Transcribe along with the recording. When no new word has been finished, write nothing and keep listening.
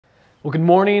Well, good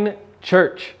morning,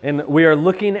 church. And we are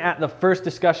looking at the first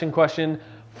discussion question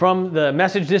from the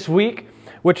message this week,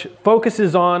 which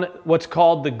focuses on what's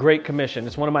called the Great Commission.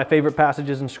 It's one of my favorite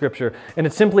passages in Scripture. And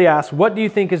it simply asks, what do you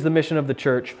think is the mission of the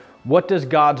church? What does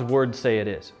God's Word say it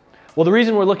is? Well, the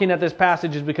reason we're looking at this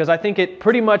passage is because I think it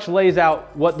pretty much lays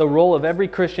out what the role of every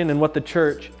Christian and what the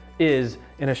church is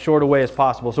in as short a way as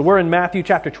possible. So we're in Matthew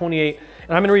chapter 28,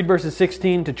 and I'm going to read verses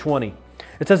 16 to 20.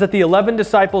 It says that the 11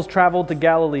 disciples traveled to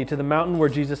Galilee to the mountain where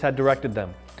Jesus had directed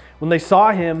them. When they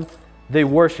saw him, they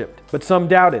worshipped, but some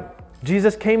doubted.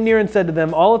 Jesus came near and said to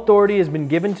them, "All authority has been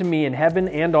given to me in heaven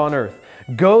and on earth.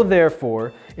 Go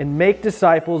therefore and make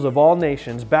disciples of all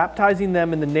nations, baptizing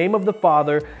them in the name of the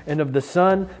Father and of the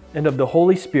Son and of the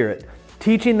Holy Spirit,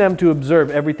 teaching them to observe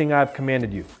everything I have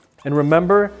commanded you. And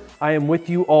remember, I am with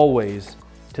you always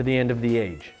to the end of the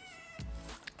age."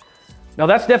 Now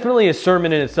that's definitely a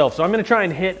sermon in itself, so I'm going to try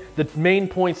and hit the main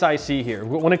points I see here.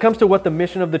 When it comes to what the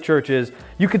mission of the church is,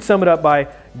 you could sum it up by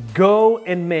go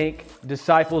and make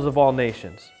disciples of all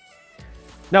nations.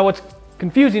 Now what's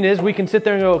confusing is we can sit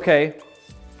there and go, okay,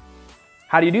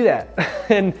 how do you do that?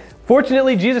 And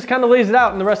fortunately, Jesus kind of lays it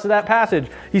out in the rest of that passage.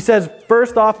 He says,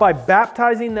 first off, by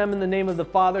baptizing them in the name of the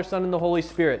Father, Son, and the Holy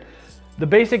Spirit. The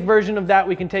basic version of that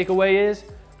we can take away is,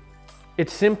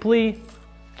 it's simply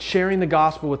sharing the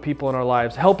gospel with people in our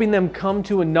lives, helping them come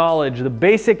to a knowledge, the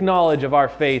basic knowledge of our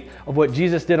faith, of what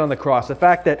Jesus did on the cross. The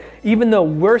fact that even though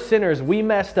we're sinners, we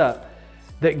messed up,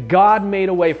 that God made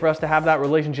a way for us to have that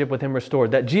relationship with Him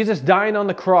restored. That Jesus dying on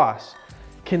the cross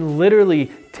can literally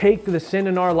take the sin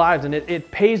in our lives and it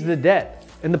pays the debt.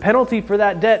 And the penalty for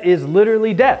that debt is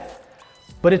literally death.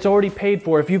 But it's already paid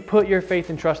for. If you put your faith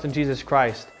and trust in Jesus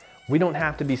Christ, we don't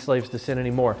have to be slaves to sin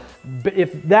anymore. But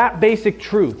if that basic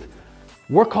truth,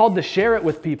 we're called to share it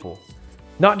with people.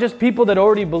 Not just people that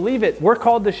already believe it. We're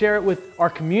called to share it with our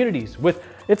communities.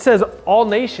 It says all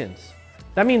nations.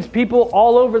 That means people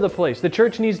all over the place. The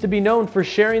church needs to be known for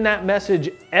sharing that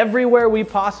message everywhere we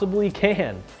possibly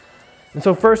can. And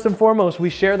so first and foremost, we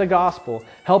share the gospel,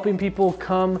 helping people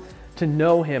come to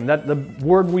know Him. That the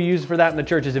word we use for that in the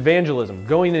church is evangelism.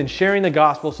 Going and sharing the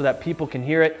gospel so that people can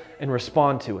hear it and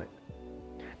respond to it.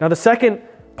 Now the second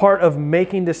part of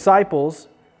making disciples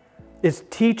is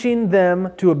teaching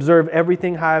them to observe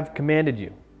everything I have commanded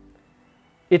you.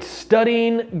 It's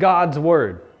studying God's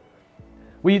Word.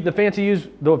 The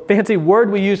fancy word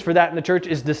we use for that in the church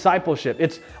is discipleship.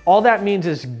 All that means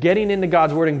is getting into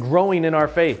God's Word and growing in our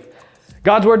faith.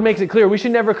 God's Word makes it clear we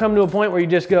should never come to a point where you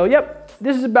just go, yep,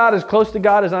 this is about as close to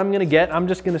God as I'm going to get. I'm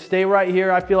just going to stay right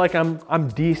here. I feel like I'm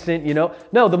decent, you know.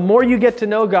 No, the more you get to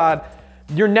know God,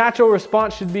 your natural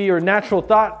response should be, or natural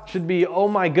thought should be, oh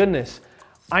my goodness,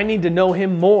 I need to know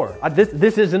Him more.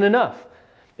 This isn't enough.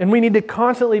 And we need to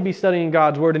constantly be studying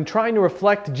God's Word and trying to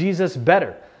reflect Jesus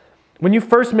better. When you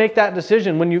first make that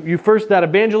decision, when that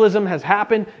evangelism has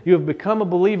happened, you have become a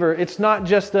believer, it's not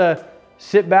just a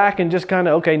sit back and just kind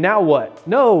of, okay, now what?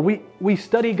 No, we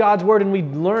study God's Word and we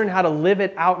learn how to live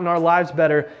it out in our lives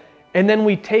better, and then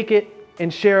we take it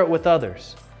and share it with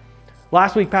others.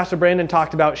 Last week, Pastor Brandon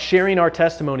talked about sharing our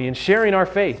testimony and sharing our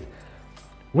faith.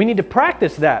 We need to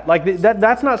practice that.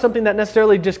 That's not something that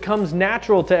necessarily just comes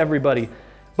natural to everybody.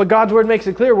 But God's Word makes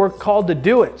it clear we're called to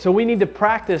do it. So we need to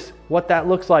practice what that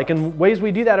looks like. And ways we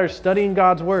do that are studying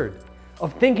God's Word,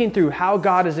 of thinking through how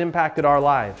God has impacted our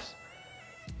lives.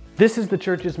 This is the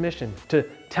church's mission, to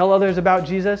tell others about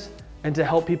Jesus and to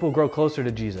help people grow closer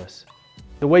to Jesus.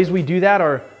 The ways we do that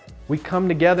are we come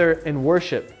together and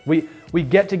worship. We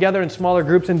get together in smaller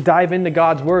groups and dive into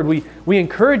God's Word. We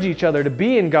encourage each other to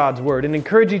be in God's Word and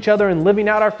encourage each other in living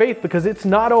out our faith, because it's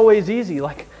not always easy.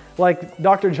 Like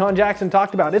Dr. John Jackson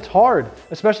talked about, it's hard,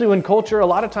 especially when culture a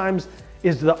lot of times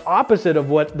is the opposite of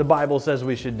what the Bible says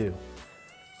we should do.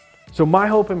 So my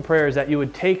hope and prayer is that you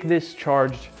would take this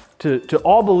charge to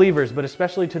all believers, but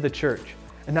especially to the church,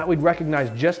 and that we'd recognize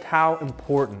just how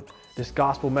important this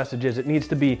gospel message is. It needs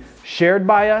to be shared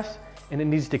by us, and it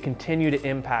needs to continue to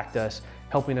impact us,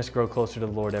 helping us grow closer to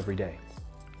the Lord every day.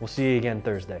 We'll see you again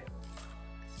Thursday.